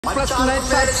Sleepless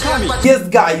nights are coming. Yes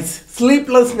guys,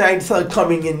 sleepless nights are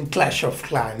coming in Clash of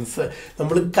Clans.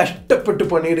 നമ്മൾ കഷ്ടപ്പെട്ട്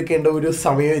പണിയെടുക്കേണ്ട ഒരു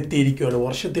സമയം എത്തിയിരിക്കുകയാണ്.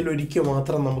 വർഷത്തിൽ ഒരിക്കൽ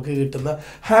മാത്രം നമുക്ക് കിട്ടുന്ന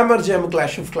ഹാമർ ജാം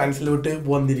ക്ലാഷ് ഓഫ് ക്ലാൻസിലോട്ട്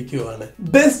വന്നിരിക്കുകയാണ്.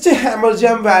 Best hammer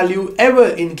jam value ever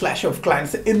in clash of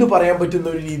clans എന്ന് പറയാൻ പറ്റുന്ന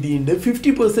ഒരു രീതിയുണ്ട്.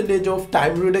 50% of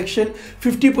time reduction,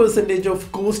 50% of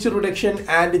cost reduction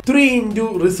and 3x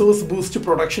resource boost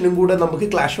പ്രൊഡക്ഷനും കൂടെ നമുക്ക്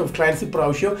ക്ലാഷ് ഓഫ് ക്ലാൻസ്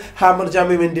ഇപ്രാവശ്യം ഹാമർ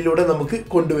ജാം ഇവന്റിലൂടെ നമുക്ക്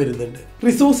കൊണ്ടുവരുന്നുണ്ട്.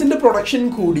 റിസോഴ്സിന്റെ പ്രൊഡക്ഷൻ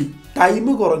കൂടി, ടൈം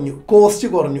കുറഞ്ഞു, കോസ്റ്റ്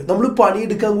കുറഞ്ഞു, നമ്മൾ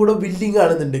പണിയെടുക്കാൻ കൂടെ വില്ലിങ്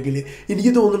ആണെന്നുണ്ടെങ്കിൽ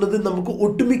എനിക്ക് തോന്നുന്നത് നമുക്ക്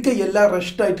ഒട്ടുമിക്ക എല്ലാ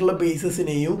റെസ്റ്റ് ആയിട്ടുള്ള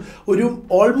ബേസസിനെയും ഒരു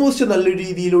ഓൾമോസ്റ്റ് നല്ലൊരു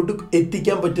രീതിയിലോട്ട്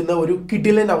എത്തിക്കാൻ പറ്റുന്ന ഒരു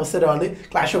കിടിലൻ അവസരമാണ്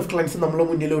ക്ലാഷ് ഓഫ് ക്ലാൻസ് നമ്മളെ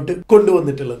മുന്നിലോട്ട്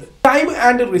കൊണ്ടുവന്നിട്ടുള്ളത്. Time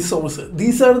and resource,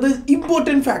 these are the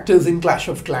important factors in clash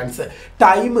of clans.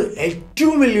 Time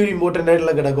ഏറ്റവും വലിയൊരു ഇമ്പോർട്ടൻ്റ്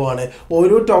ആയിട്ടുള്ള ഘടകമാണ്.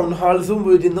 ഓരോ ടൗൺ ഹാൾസും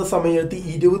വരുന്ന സമയത്ത്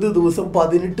 20 ദിവസം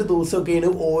 18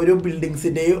 ദിവസമൊക്കെയാണ് ഓരോ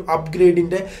ബിൽഡിങ്സിൻ്റെയും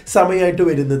അപ്ഗ്രേഡിൻ്റെ സമയമായിട്ട്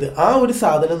വരുന്നത്. ആ ഒരു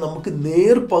സാധനം നമുക്ക്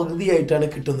പകുതിയായിട്ടാണ്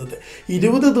കിട്ടുന്നത്.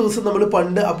 20 ദിവസം നമ്മൾ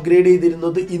പണ്ട് അപ്ഗ്രേഡ്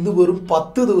ചെയ്തിരുന്നത് ഇന്ന് വെറും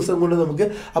 10 ദിവസം കൊണ്ട് നമുക്ക്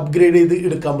അപ്ഗ്രേഡ് ചെയ്ത്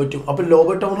എടുക്കാൻ പറ്റും. അപ്പം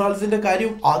ലോവർ ടൗൺ ഹാൾസിൻ്റെ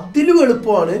കാര്യം അതിലും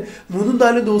എളുപ്പമാണ്.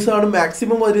 3-4 ദിവസമാണ്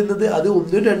മാക്സിമം വരുന്നത്. അത്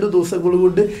 1-2 ദിവസങ്ങൾ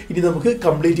കൊണ്ട് ഇനി നമുക്ക്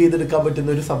കംപ്ലീറ്റ് ചെയ്തെടുക്കാൻ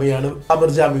പറ്റുന്ന ഒരു സമയമാണ്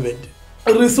ഹാമർ ജാം ഇവന്റ്.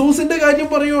 റിസോഴ്സിൻ്റെ കാര്യം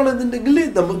പറയുകയാണെന്നുണ്ടെങ്കിൽ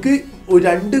നമുക്ക്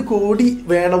 2 കോടി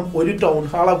വേണം ഒരു ടൗൺ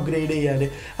ഹാൾ അപ്ഗ്രേഡ് ചെയ്യാൻ,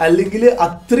 അല്ലെങ്കിൽ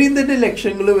അത്രയും തന്നെ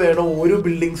ലക്ഷങ്ങൾ വേണം ഓരോ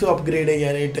ബിൽഡിങ്സും അപ്ഗ്രേഡ്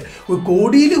ചെയ്യാനായിട്ട്.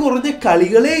 കോടിയിൽ കുറഞ്ഞ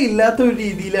കളികളേ ഇല്ലാത്ത ഒരു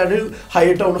രീതിയിലാണ്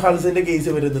ഹയർ ടൗൺ ഹാൾസിൻ്റെ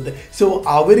കേസ് വരുന്നത്. സോ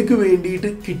അവർക്ക്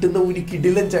വേണ്ടിയിട്ട് കിട്ടുന്ന ഒരു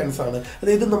കിടിലൻ ചാൻസ് ആണ്.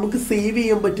 അതായത് നമുക്ക് സേവ്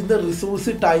ചെയ്യാൻ പറ്റുന്ന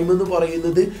റിസോഴ്സ് ടൈം എന്ന്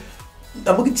പറയുന്നത്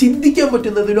നമുക്ക് ചിന്തിക്കാൻ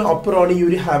പറ്റുന്നതിനും അപ്പുറമാണ് ഈ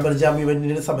ഒരു ഹാമർ ജാം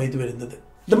ഇവന്റിൻ്റെ സമയത്ത് വരുന്നത്.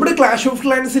 നമ്മുടെ ക്ലാഷ് ഓഫ്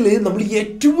ക്ലാൻസിൽ നമ്മൾ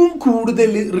ഏറ്റവും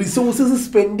കൂടുതൽ റിസോഴ്സസ്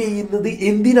സ്പെൻഡ് ചെയ്യുന്നത്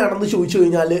എന്തിനാണെന്ന് ചോദിച്ചു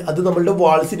കഴിഞ്ഞാൽ അത് നമ്മളുടെ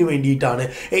വാൾസിന് വേണ്ടിയിട്ടാണ്.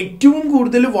 ഏറ്റവും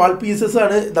കൂടുതൽ വാൾ പീസസ്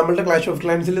ആണ് നമ്മളുടെ ക്ലാഷ് ഓഫ്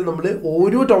ക്ലാൻസിൽ നമ്മൾ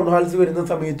ഓരോ ടൗൺ ഹാൾസ് വരുന്ന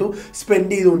സമയത്തും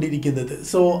സ്പെൻഡ് ചെയ്തുകൊണ്ടിരിക്കുന്നത്.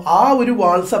 സോ ആ ഒരു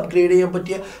വാൾസ് അപ്ഗ്രേഡ് ചെയ്യാൻ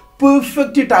പറ്റിയ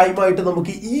പെർഫെക്റ്റ് ടൈമായിട്ട്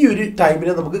നമുക്ക് ഈ ഒരു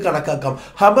ടൈമിനെ നമുക്ക് കണക്കാക്കാം.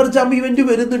 ഹാമർ ജാം ഇവന്റ്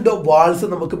വരുന്നുണ്ടോ, വാൾസ്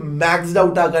നമുക്ക് മാക്സ്ഡ്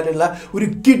ഔട്ട് ആക്കാനുള്ള ഒരു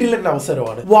കിടിലൻ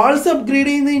അവസരമാണ്. വാൾസ് അപ്ഗ്രേഡ്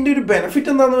ചെയ്യുന്നതിൻ്റെ ഒരു ബെനിഫിറ്റ്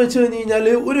എന്താണെന്ന് വെച്ച് കഴിഞ്ഞാൽ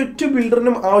ഒരൊറ്റ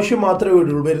ബിൽഡറിനും ആവശ്യം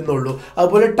മാത്രമേ വരുന്നുള്ളൂ.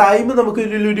 അതുപോലെ ടൈം നമുക്ക്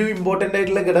ഇതിലൊരു ഇമ്പോർട്ടൻ്റ്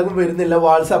ആയിട്ടുള്ള ഘടകം വരുന്നില്ല.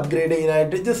 വാൾസ് അപ്ഗ്രേഡ്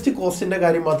ചെയ്യാനായിട്ട് ജസ്റ്റ് കോസ്റ്റിൻ്റെ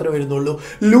കാര്യം മാത്രമേ വരുന്നുള്ളൂ.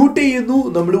 ലൂട്ട് ചെയ്യുന്നു,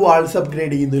 നമ്മൾ വാൾസ്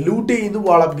അപ്ഗ്രേഡ് ചെയ്യുന്നു, ലൂട്ട് ചെയ്യുന്നു,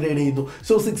 വാൾ അപ്ഗ്രേഡ് ചെയ്യുന്നു.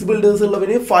 സോ 6 ബിൽഡേഴ്സ്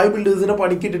ഉള്ളവന് 5 ബിൽഡേഴ്സിനെ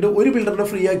പണിക്കിട്ടിട്ട് ഒരു ബിൽഡറിനെ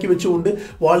ഫ്രീ ആക്കി വെച്ചുകൊണ്ട്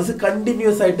വാൾസ്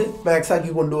കണ്ടിന്യൂസ് ആയിട്ട് മാക്സ്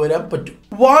ആക്കി കൊണ്ടുവരാൻ പറ്റും.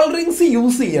 വാൾ റിങ്സ്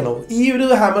യൂസ് ചെയ്യണോ ഈ ഒരു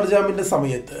ഹാമർ ജാമിന്റെ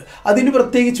സമയത്ത്? അതിന്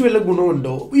പ്രത്യേകിച്ച് വല്ല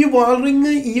ഗുണമുണ്ടോ? ഈ വാൾ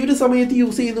റിങ് ഈ ഒരു സമയത്ത്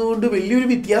യൂസ് ചെയ്യുന്നതുകൊണ്ട് വലിയൊരു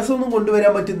വ്യത്യാസമൊന്നും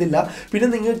കൊണ്ടുവരാൻ പറ്റുന്നില്ല. പിന്നെ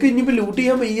നിങ്ങൾക്ക് ഇനിയിപ്പോൾ ലൂട്ട്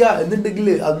ചെയ്യാൻ വയ്യ എന്നുണ്ടെങ്കിൽ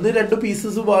അന്ന് 2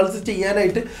 പീസസ് വാൾസ്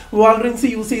ചെയ്യാനായിട്ട് വാൾ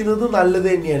റിങ്സ് യൂസ് ചെയ്യുന്നത് നല്ലത്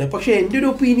തന്നെയാണ്. പക്ഷേ എൻ്റെ ഒരു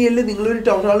ഒപ്പീനിയനിൽ നിങ്ങളൊരു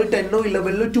ടൗൺ ഹാൾ 10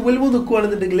 11 12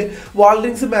 നിൽക്കുകയാണെന്നുണ്ടെങ്കിൽ വാൾ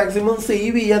റിങ്സ് മാക്സിമം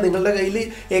സേവ് ചെയ്യുക. നിങ്ങളുടെ കയ്യിൽ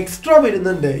എക്സ്ട്രാ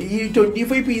വരുന്നുണ്ട്, ഈ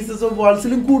 25 പീസസ് ഓഫ്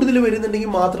വാൾസിലും കൂടുതൽ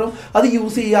വരുന്നുണ്ടെങ്കിൽ മാത്രം അത്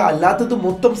യൂസ് ചെയ്യുക. അല്ലാത്തത്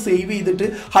മൊത്തം സേവ് ചെയ്തിട്ട്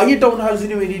ഹൈ ടൗൺ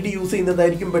ഹാൾസിന് വേണ്ടിയിട്ട് യൂസ്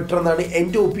ചെയ്യുന്നതായിരിക്കും ബെറ്റർ എന്നാണ്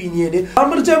എൻ്റെ ഒപ്പീനിയന്.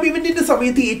 ഹാമർ ജാം ഇവന്റിന്റെ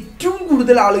സമയത്ത് ഏറ്റവും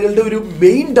കൂടുതൽ ആളുകളുടെ ഒരു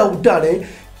മെയിൻ ഡൗട്ടാണ്,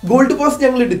 ഗോൾഡ് പാസ്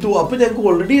ഞങ്ങൾ എടുത്തു, അപ്പോൾ ഞങ്ങൾക്ക്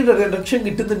ഓൾറെഡി റിഡക്ഷൻ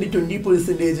കിട്ടുന്നുണ്ട്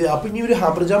 20%. അപ്പോൾ ഇനി ഒരു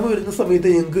ഹാമർ ജാം വരുന്ന സമയത്ത്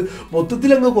ഞങ്ങൾക്ക്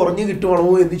മൊത്തത്തിൽ അങ്ങ് കുറഞ്ഞ്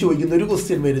കിട്ടുവാണോ എന്ന് ചോദിക്കുന്ന ഒരു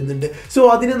ക്വസ്റ്റ്യൻ വരുന്നുണ്ട്. സോ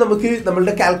അതിന് നമുക്ക്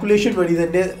നമ്മളുടെ കാൽക്കുലേഷൻ വഴി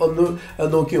തന്നെ ഒന്ന്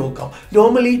നോക്കി നോക്കാം.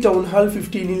 നോർമലി ടൗൺ ഹാൾ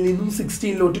 15 നിന്നും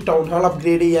 16 ടൗൺ ഹാൾ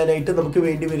അപ്ഗ്രേഡ് ചെയ്യാനായിട്ട് നമുക്ക്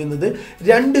വേണ്ടി വരുന്നത്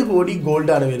 2 കോടി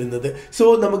ഗോൾഡാണ് വരുന്നത്. സോ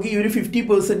നമുക്ക് ഈ ഒരു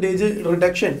 50%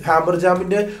 റിഡക്ഷൻ ഹാമർ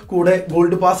ജാമിൻ്റെ കൂടെ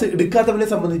ഗോൾഡ് പാസ് എടുക്കാത്തവനെ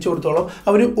സംബന്ധിച്ചിടത്തോളം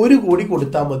അവർ 1 കോടി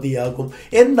കൊടുത്താൽ മതിയാകും.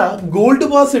 എന്നാൽ ഗോൾഡ്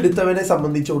പാസ് എടുത്തവനെ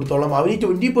സംബന്ധിച്ചിടത്തോളം അവന്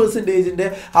 20%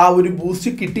 ആ ഒരു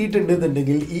ബൂസ്റ്റ്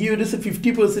കിട്ടിയിട്ടുണ്ടെന്നുണ്ടെങ്കിൽ, ഈ ഒരു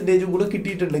 50% കൂടെ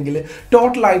കിട്ടിയിട്ടുണ്ടെങ്കിൽ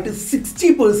ടോട്ടലായിട്ട്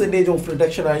 60% ഓഫ്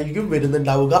റിഡക്ഷൻ ആയിരിക്കും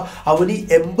വരുന്നുണ്ടാവുക. അവന്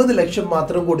 80 ലക്ഷം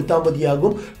മാത്രം കൊടുത്താൽ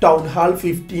മതിയാകും ടൗൺ ഹാൾ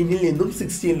 15 നിന്നും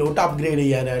 16 അപ്ഗ്രേഡ്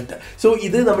ചെയ്യാനായിട്ട്. സോ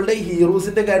ഇത് നമ്മുടെ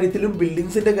ഹീറോസിൻ്റെ കാര്യത്തിലും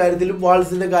ബിൽഡിങ്സിൻ്റെ കാര്യത്തിലും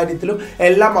വാൾസിൻ്റെ കാര്യത്തിലും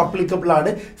എല്ലാം അപ്ലിക്കബിൾ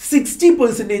ആണ്.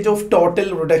 60% ഓഫ്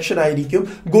ടോട്ടൽ റിഡക്ഷൻ ആയിരിക്കും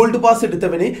ഗോൾഡ് പാസ്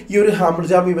എടുത്തവന് ഈ ഒരു ഹാമർ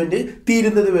ജാം ഇവന്റ്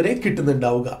തീരുന്നത് വരെ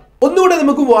കിട്ടുന്നുണ്ടാവുക. ഒന്നുകൂടെ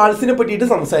നമുക്ക് വാൾസിനെ പറ്റിയിട്ട്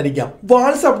സംസാരിക്കാം.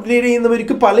 വാൾസ് അപ്ഗ്രേഡ്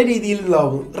ചെയ്യുന്നവർക്ക് പല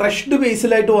രീതിയിലുണ്ടാവും. റഷ്ഡ്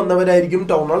ബേസിലായിട്ട് വന്നവരായിരിക്കും,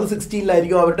 ടൗൺ ഹാൾ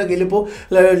 16 അവരുടെ കയ്യിൽ ഇപ്പോൾ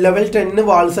ലെവൽ 10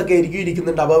 വാൾസ് ഒക്കെ ആയിരിക്കും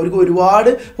ഇരിക്കുന്നുണ്ട്. അപ്പോൾ അവർക്ക് ഒരുപാട്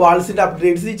വാൾസിൻ്റെ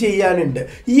അപ്ഗ്രേഡ്സ് ചെയ്യാനുണ്ട്.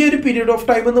 ഈ ഒരു പീരീഡ് ഓഫ്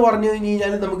ടൈം എന്ന് പറഞ്ഞു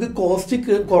കഴിഞ്ഞാൽ നമുക്ക് കോസ്റ്റ്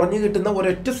കുറഞ്ഞ് കിട്ടുന്ന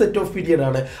ഒരൊറ്റ സെറ്റ് ഓഫ് പീരീഡ്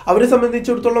ആണ്. അവരെ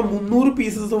സംബന്ധിച്ചിടത്തോളം 300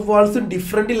 pieces of walls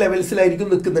different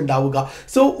ലെവൽസിലായിരിക്കും നിൽക്കുന്നുണ്ടാവുക.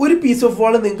 So ഒരു പീസ് ഓഫ്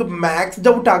വാൾ നിങ്ങൾക്ക്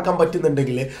മാക്സ്ഡ് ഔട്ട് ആക്കാൻ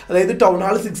പറ്റുന്നുണ്ടെങ്കിൽ, അതായത് ടൗൺ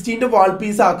ഹാൾ 16 വാൾ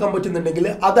പീസ് ആക്കാൻ പറ്റുന്നുണ്ടെങ്കിൽ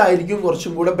അതായിരിക്കും ആയിരിക്കും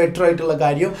കുറച്ചും കൂടെ ബെറ്റർ ആയിട്ടുള്ള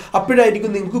കാര്യം.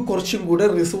 അപ്പോഴായിരിക്കും നിങ്ങൾക്ക് കുറച്ചും കൂടെ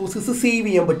റിസോഴ്സസ് സേവ്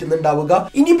ചെയ്യാൻ പറ്റുന്നുണ്ടാവുക.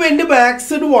 ഇനിയിപ്പോൾ എൻ്റെ ബാക്ക്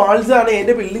സൈഡ് വാൾസ് ആണ്,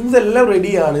 എൻ്റെ ബിൽഡിങ്സ് എല്ലാം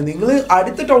റെഡിയാണ്. നിങ്ങൾ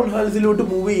അടുത്ത ടൗൺ ഹാൾസിലോട്ട്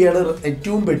മൂവ് ചെയ്യാണ്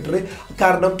ഏറ്റവും ബെറ്റർ.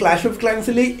 കാരണം ക്ലാഷ് ഓഫ്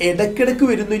ക്ലാൻസിൽ ഇടയ്ക്കിടയ്ക്ക്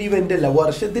വരുന്ന ഒരു ഇവന്റ് അല്ല,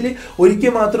 വർഷത്തിൽ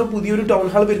ഒരിക്കൽ മാത്രം പുതിയൊരു ടൗൺ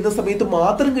ഹാൾ വരുന്ന സമയത്ത്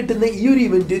മാത്രം കിട്ടുന്ന ഈ ഒരു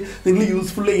ഇവന്റ് നിങ്ങൾ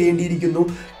യൂസ്ഫുൾ ചെയ്യേണ്ടിയിരിക്കുന്നു.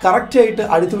 കറക്റ്റായിട്ട്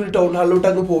അടുത്തൊരു ടൗൺ ഹാളിലോട്ട്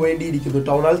അങ്ങ് പോവേണ്ടിയിരിക്കുന്നു.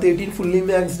 ടൗൺ ഹാൾ 13 ഫുള്ളി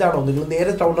മാക്സ്ഡ് ആണോ, നിങ്ങൾ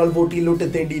നേരെ ടൗൺ ഹാൾ 14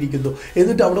 എത്തേണ്ടിയിരിക്കുന്നു.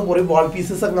 എന്നിട്ട് അവിടെ കുറേ വാൾ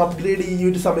പീസസ് അങ്ങ് അപ്ഗ്രേഡ് ഈ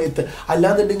ഒരു സമയത്ത്.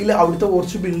 അല്ലാന്നുണ്ടെങ്കിൽ അവിടുത്തെ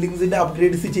കുറച്ച് ബിൽഡിങ്സിന്റെ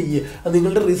അപ്ഗ്രേഡ്സ് ചെയ്യുക,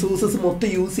 നിങ്ങളുടെ റിസോഴ്സസ് മൊത്തം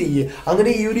യൂസ് ചെയ്യുക.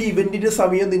 അങ്ങനെ ഈ ഒരു ഇവന്റിന്റെ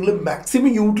സമയം നിങ്ങൾ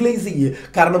മാക്സിമം യൂട്ടിലൈസ് ചെയ്യുക.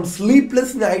 കാരണം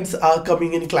sleepless nights are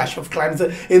coming in clash of clans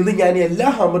എന്ന് ഞാൻ എല്ലാ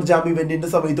ഹാമർ ജാം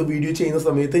ഇവന്റിന്റെ സമയത്ത് വീഡിയോ ചെയ്യുന്ന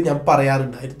സമയത്ത് ഞാൻ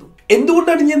പറയാറുണ്ടായിരുന്നു.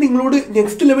 എന്തുകൊണ്ടാണ് ഞാൻ നിങ്ങളോട്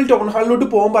നെക്സ്റ്റ് ലെവൽ ടൗൺ ഹാളിലോട്ട്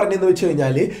പോകാൻ പറഞ്ഞതെന്ന് വെച്ച്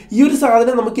കഴിഞ്ഞാൽ, ഈ ഒരു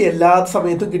സാധനം നമുക്ക് എല്ലാ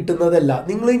സമയത്തും കിട്ടുന്നതല്ല.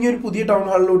 നിങ്ങൾ ഇനി ഒരു പുതിയ ടൗൺ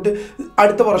ഹാളിലോട്ട്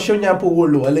അടുത്ത വർഷം ഞാൻ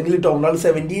പോവുള്ളൂ, അല്ലെങ്കിൽ ടൗൺ ഹാൾ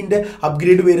 17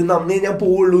 അപ്ഗ്രേഡ് വരുന്ന അന്നേ ഞാൻ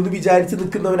പോവുള്ളൂ എന്ന് വിചാരിച്ച്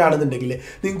നിൽക്കുന്നവരാണെന്നുണ്ടെങ്കിൽ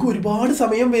നിങ്ങൾക്ക് ഒരുപാട്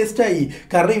സമയം വേസ്റ്റായി.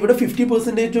 കാരണം ഇവിടെ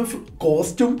 50% ഓഫ്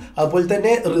കോസ്റ്റും അതുപോലെ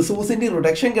തന്നെ റിസോഴ്സിൻ്റെ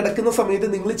റിഡക്ഷൻ കിടക്കുന്ന സമയത്ത്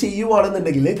നിങ്ങൾ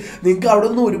ചെയ്യുവാണെന്നുണ്ടെങ്കിൽ നിങ്ങൾക്ക് അവിടെ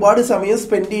നിന്ന് ഒരുപാട് സമയം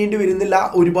സ്പെൻഡ് ചെയ്യേണ്ടി വരുന്നില്ല.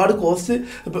 ഒരുപാട് കോസ്റ്റ്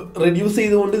റെഡ്യൂസ്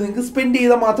ചെയ്തുകൊണ്ട് നിങ്ങൾക്ക് സ്പെൻഡ്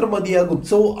ചെയ്താൽ മാത്രം മതിയാകും.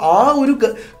 സോ ആ ഒരു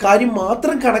കാര്യം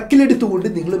മാത്രം കണക്കിലെടുത്തുകൊണ്ട്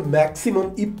നിങ്ങൾ മാക്സിമം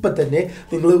ഇപ്പം തന്നെ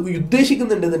നിങ്ങൾ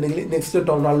ഉദ്ദേശിക്കുന്നുണ്ടെന്നുണ്ടെങ്കിൽ നെക്സ്റ്റ്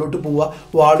ടൗൺ ഹാളിലോട്ട് പോവുക.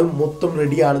 വാളും മൊത്തം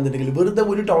റെഡി ആണെന്നുണ്ടെങ്കിൽ വെറുതെ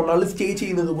ഒരു ടൗൺ ഹാളിൽ സ്റ്റേ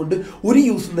ചെയ്യുന്നത് കൊണ്ട് ഒരു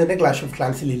യൂസും തന്നെ ക്ലാഷ് ഓഫ്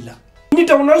ക്ലാൻസിലില്ല. ഇനി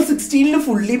ടൗൺ ഹാൾ 16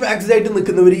 ഫുള്ളി മാക്സ്ഡ് ആയിട്ട്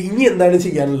നിൽക്കുന്നവർ ഇനി എന്താണ്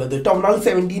ചെയ്യാനുള്ളത്? ടൗൺ ഹാൾ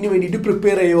 17 വേണ്ടിയിട്ട്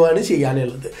പ്രിപ്പയർ ചെയ്യുകയാണ്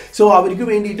ചെയ്യാനുള്ളത്. സോ അവർക്ക്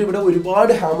വേണ്ടിയിട്ട് ഇവിടെ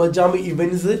ഒരുപാട് ഹാമർ ജാം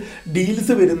ഇവന്റ്സ്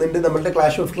ഡീൽസ് വരുന്നുണ്ട്. നമ്മളുടെ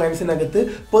ക്ലാഷ് ഓഫ് ക്ലാൻസിനകത്ത്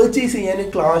പർച്ചേസ് ചെയ്യാൻ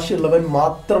ക്ലാഷ് ഉള്ളവൻ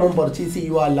മാത്രം പർച്ചേസ്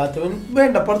ചെയ്യുക, അല്ലാത്തവൻ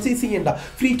വേണ്ട, പർച്ചേസ് ചെയ്യേണ്ട.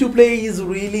 Free to play is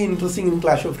really interesting in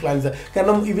clash of clans.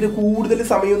 കാരണം ഇവർ കൂടുതൽ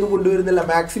സമയമൊന്നും കൊണ്ടുവരുന്നില്ല.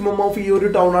 മാക്സിമം ഓഫ് ഈ ഒരു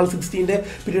town hall 16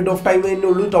 period of time തന്നെ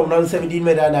ഉള്ളൂ ടൗൺ ഹാൾ 17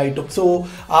 വരാനായിട്ടും. സോ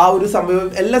ആ ഒരു സംഭവം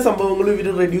എല്ലാ സംഭവങ്ങളും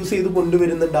ഇവർ റെഡ്യൂസ് ചെയ്ത്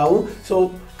കൊണ്ടുവരുന്നുണ്ടാവും. സോ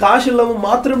കാശുള്ളവൻ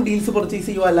മാത്രം ഡീൽസ് പർച്ചേസ്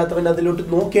ചെയ്യുക, അല്ലാത്തവൻ അതിലോട്ട്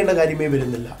നോക്കേണ്ട കാര്യമേ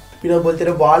വരുന്നില്ല. പിന്നെ അതുപോലെ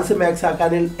തന്നെ വാൾസ് മാക്സ്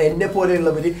ആക്കാൻ എന്നെ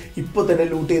പോലെയുള്ളവർ ഇപ്പോൾ തന്നെ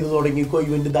ലൂട്ട് ചെയ്ത് തുടങ്ങിക്കോ.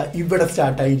 ഇവന്റ് ഇവിടെ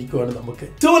സ്റ്റാർട്ട് ആയിരിക്കുവാണ് നമുക്ക്.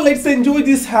 So let's enjoy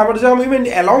this hammer jam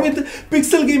event along with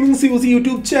pixel gaming COC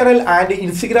YouTube channel and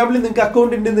ഇൻസ്റ്റഗ്രാമിൽ നിങ്ങൾക്ക്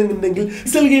അക്കൗണ്ട് ഉണ്ടെന്നുണ്ടെങ്കിൽ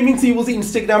pixel gaming COC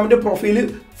ഇൻസ്റ്റഗ്രാമിന്റെ profile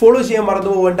follow ചെയ്യാൻ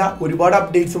മറന്നു പോകേണ്ട. ഒരുപാട്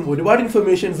അപ്ഡേറ്റ്സും ഒരുപാട്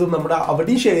ഇൻഫർമേഷൻസും നമ്മുടെ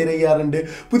അവിടെയും ഷെയർ ചെയ്യാറുണ്ട്.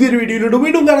 പുതിയൊരു വീഡിയോയിലൂടെ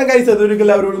വീണ്ടും കാണാൻ കഴിയും. അതുവരെയും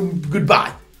എല്ലാവരോടും ഗുഡ് ബൈ.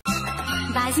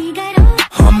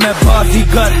 हम मैं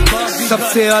बाजीगर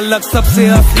सबसे अलग सबसे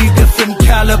असली डिफरेंट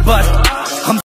कैलिबर